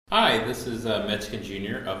Hi, this is Mexican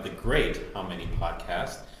Jr. of the Great How Many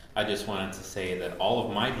podcast. I just wanted to say that all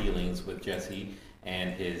of my dealings with Jesse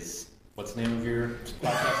and his, what's the name of your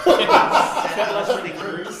podcast? Settling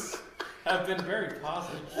Bruce have been very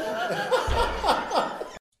positive.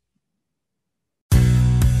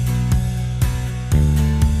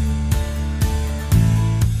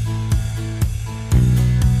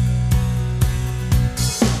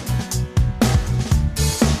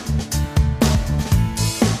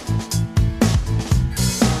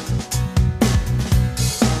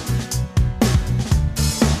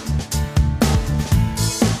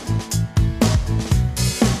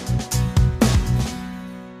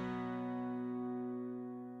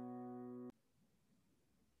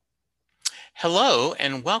 Hello,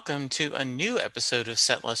 and welcome to a new episode of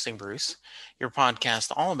Set Listing Bruce, your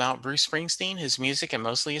podcast all about Bruce Springsteen, his music, and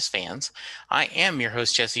mostly his fans. I am your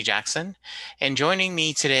host, Jesse Jackson, and joining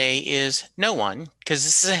me today is no one, because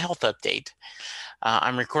this is a health update.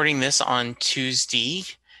 I'm recording this on Tuesday,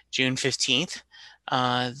 June 15th,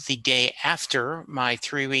 the day after my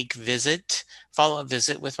 3-week follow-up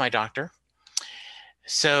visit with my doctor.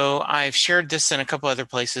 So I've shared this in a couple other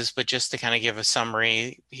places, but just to kind of give a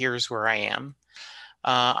summary, here's where I am.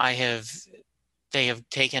 They have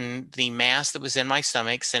taken the mass that was in my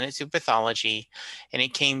stomach, sent it to pathology, and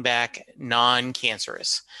it came back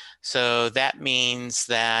non-cancerous. So that means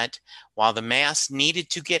that while the mass needed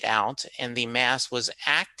to get out and the mass was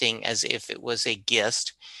acting as if it was a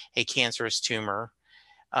GIST, a cancerous tumor,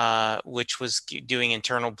 which was doing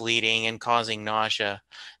internal bleeding and causing nausea.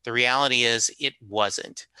 The reality is it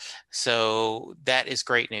wasn't. So that is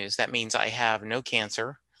great news. That means I have no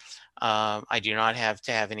cancer. I do not have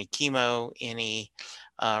to have any chemo, any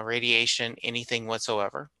radiation, anything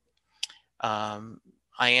whatsoever. I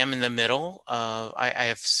am in the middle. I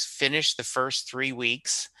have finished the first 3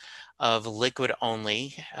 weeks of liquid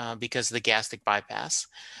only because of the gastric bypass.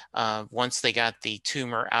 Once they got the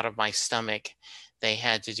tumor out of my stomach, they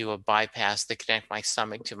had to do a bypass to connect my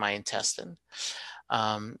stomach to my intestine.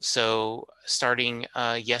 So starting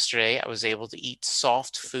yesterday, I was able to eat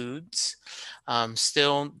soft foods,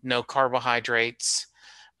 still no carbohydrates,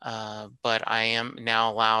 but I am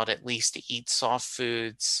now allowed at least to eat soft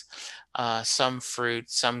foods, some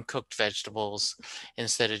fruit, some cooked vegetables,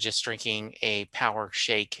 instead of just drinking a power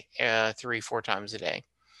shake 3-4 times a day,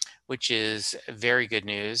 which is very good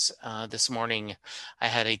news. This morning, I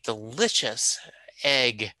had a delicious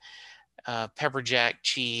egg, pepper jack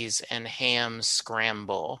cheese, and ham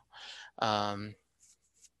scramble. My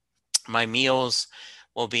meals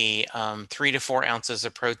will be 3 to 4 ounces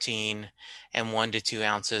of protein and 1 to 2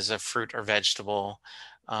 ounces of fruit or vegetable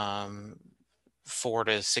 4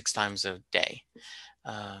 to 6 times a day.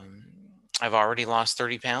 I've already lost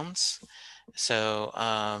 30 pounds. So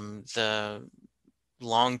the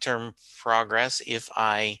long-term progress, if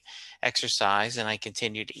I exercise and I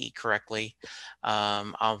continue to eat correctly,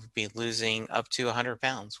 I'll be losing up to 100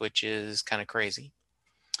 pounds, which is kind of crazy.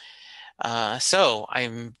 So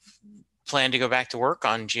I'm planning to go back to work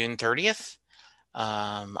on June 30th.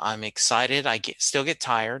 I'm excited. Still get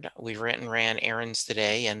tired. We ran errands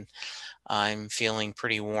today, and I'm feeling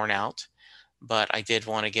pretty worn out, but I did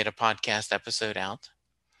want to get a podcast episode out.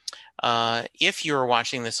 If you're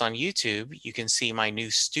watching this on YouTube, you can see my new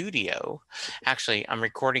studio. Actually, I'm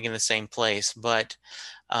recording in the same place, but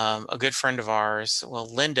a good friend of ours,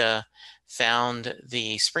 Linda, found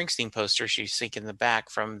the Springsteen poster she was seeing in the back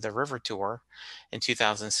from the River Tour in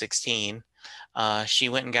 2016. She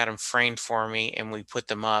went and got them framed for me, and we put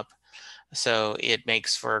them up. So it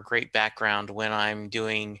makes for a great background when I'm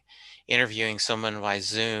interviewing someone by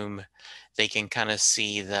Zoom. They can kind of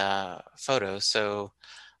see the photos. So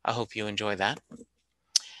I hope you enjoy that.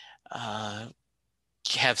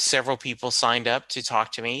 Have several people signed up to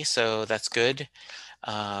talk to me, so that's good.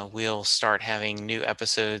 We'll start having new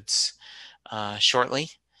episodes shortly.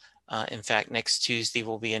 In fact, next Tuesday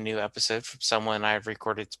will be a new episode from someone I've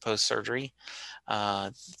recorded post-surgery.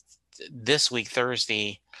 This week,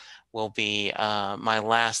 Thursday, will be my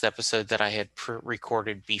last episode that I had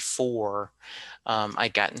recorded before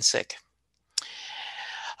I'd gotten sick.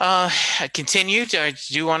 I continued. I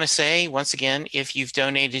do want to say once again, if you've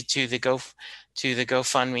donated to the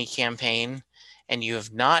GoFundMe campaign and you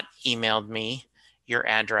have not emailed me your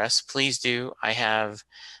address, please do. I have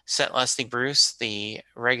Set Listing Bruce, the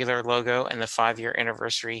regular logo, and the 5-year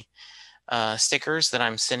anniversary stickers that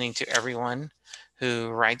I'm sending to everyone who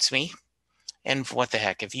writes me. And what the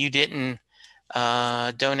heck, if you didn't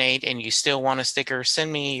donate and you still want a sticker, send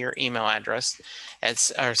me your email address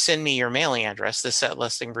or send me your mailing address, the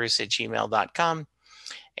setlistingbruce@gmail.com,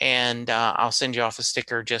 and I'll send you off a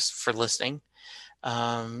sticker just for listening.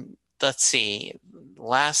 Let's see.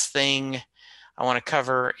 Last thing I want to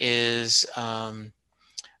cover is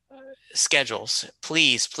schedules.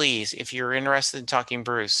 Please, if you're interested in talking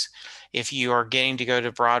Bruce, if you are getting to go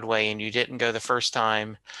to Broadway and you didn't go the first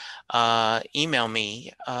time, email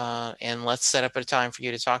me and let's set up a time for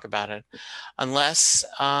you to talk about it. Unless,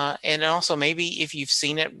 and also maybe if you've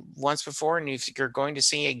seen it once before and if you're going to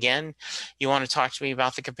see it again, you want to talk to me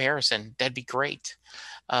about the comparison, that'd be great.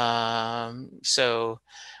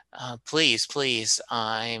 Please,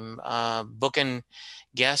 I'm booking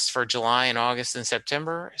guests for July and August and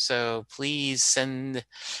September. So please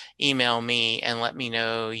email me and let me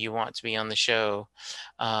know you want to be on the show.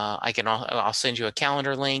 I'll send you a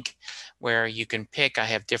calendar link where you can pick. I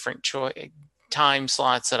have different time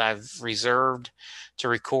slots that I've reserved to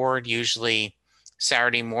record, usually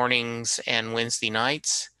Saturday mornings and Wednesday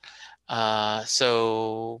nights.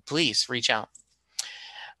 So please reach out.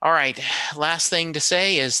 All right. Last thing to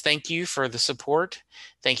say is thank you for the support.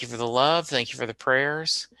 Thank you for the love. Thank you for the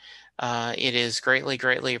prayers. It is greatly,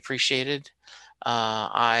 greatly appreciated.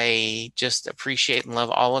 I just appreciate and love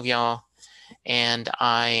all of y'all. And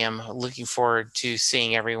I am looking forward to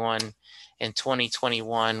seeing everyone in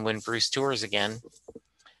 2021 when Bruce tours again.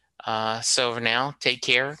 So for now, take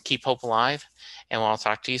care, keep hope alive, and we'll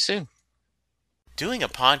talk to you soon. Doing a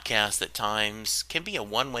podcast at times can be a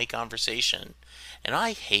one-way conversation, and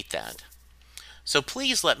I hate that. So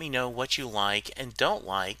please let me know what you like and don't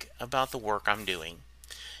like about the work I'm doing.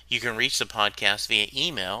 You can reach the podcast via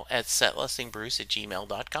email at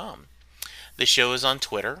setlistingbruce@gmail.com. The show is on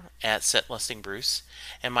Twitter at setlistingbruce,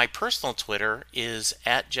 and my personal Twitter is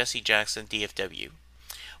at jessejacksondfw.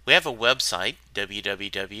 We have a website,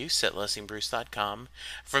 www.setlistingbruce.com.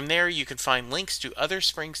 From there, you can find links to other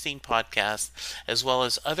Springsteen podcasts as well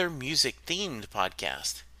as other music-themed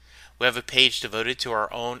podcasts. We have a page devoted to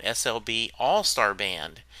our own SLB All-Star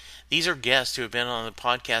Band. These are guests who have been on the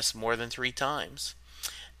podcast more than 3 times.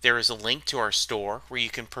 There is a link to our store where you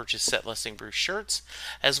can purchase Set Listing Bruce shirts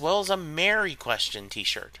as well as a Mary Question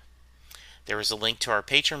t-shirt. There is a link to our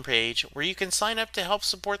Patreon page where you can sign up to help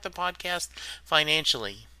support the podcast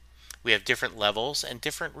financially. We have different levels and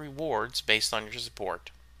different rewards based on your support.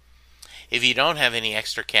 If you don't have any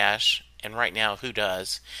extra cash, and right now, who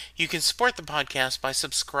does? You can support the podcast by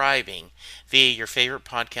subscribing via your favorite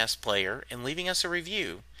podcast player and leaving us a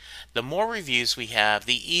review. The more reviews we have,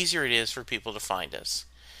 the easier it is for people to find us.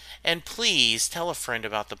 And please tell a friend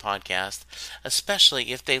about the podcast,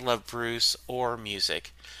 especially if they love Bruce or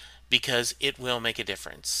music, because it will make a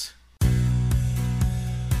difference.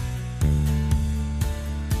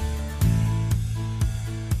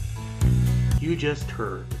 You just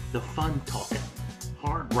heard the fun talking,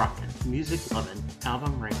 hard rocking, music loving,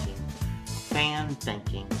 album ranking, fan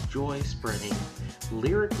thinking, joy spreading,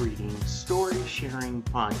 lyric reading, story sharing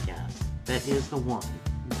podcast that is the one,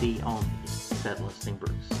 the only Set Listing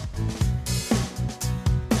Bruce.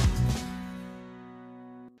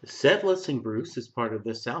 Set Listing Bruce is part of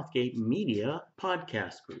the Southgate Media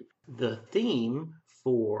podcast group. The theme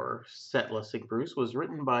for Set Listing Bruce was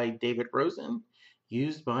written by David Rosen,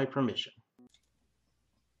 used by permission.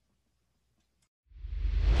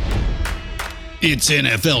 It's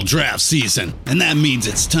NFL draft season, and that means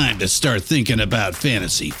it's time to start thinking about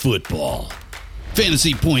fantasy football.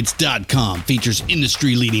 FantasyPoints.com features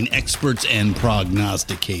industry-leading experts and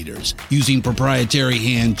prognosticators using proprietary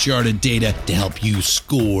hand-charted data to help you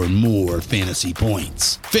score more fantasy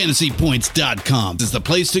points. FantasyPoints.com is the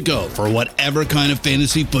place to go for whatever kind of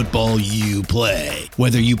fantasy football you play.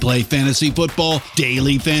 Whether you play fantasy football,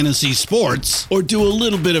 daily fantasy sports, or do a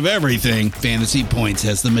little bit of everything, Fantasy Points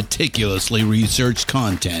has the meticulously researched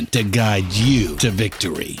content to guide you to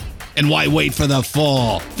victory. And why wait for the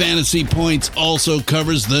fall? Fantasy Points also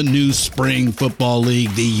covers the new spring football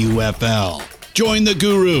league, the UFL. Join the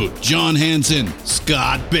guru, John Hansen,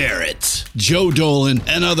 Scott Barrett, Joe Dolan,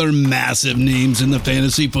 and other massive names in the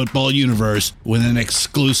fantasy football universe with an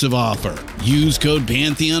exclusive offer. Use code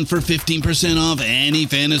Pantheon for 15% off any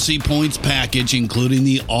Fantasy Points package, including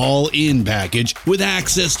the all-in package with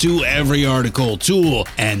access to every article, tool,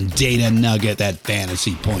 and data nugget that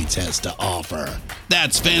Fantasy Points has to offer.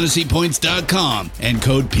 That's FantasyPoints.com and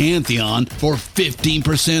code Pantheon for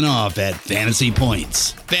 15% off at Fantasy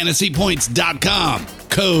Points. FantasyPoints.com,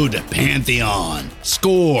 code Pantheon.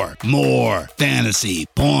 Score more fantasy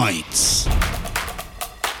points.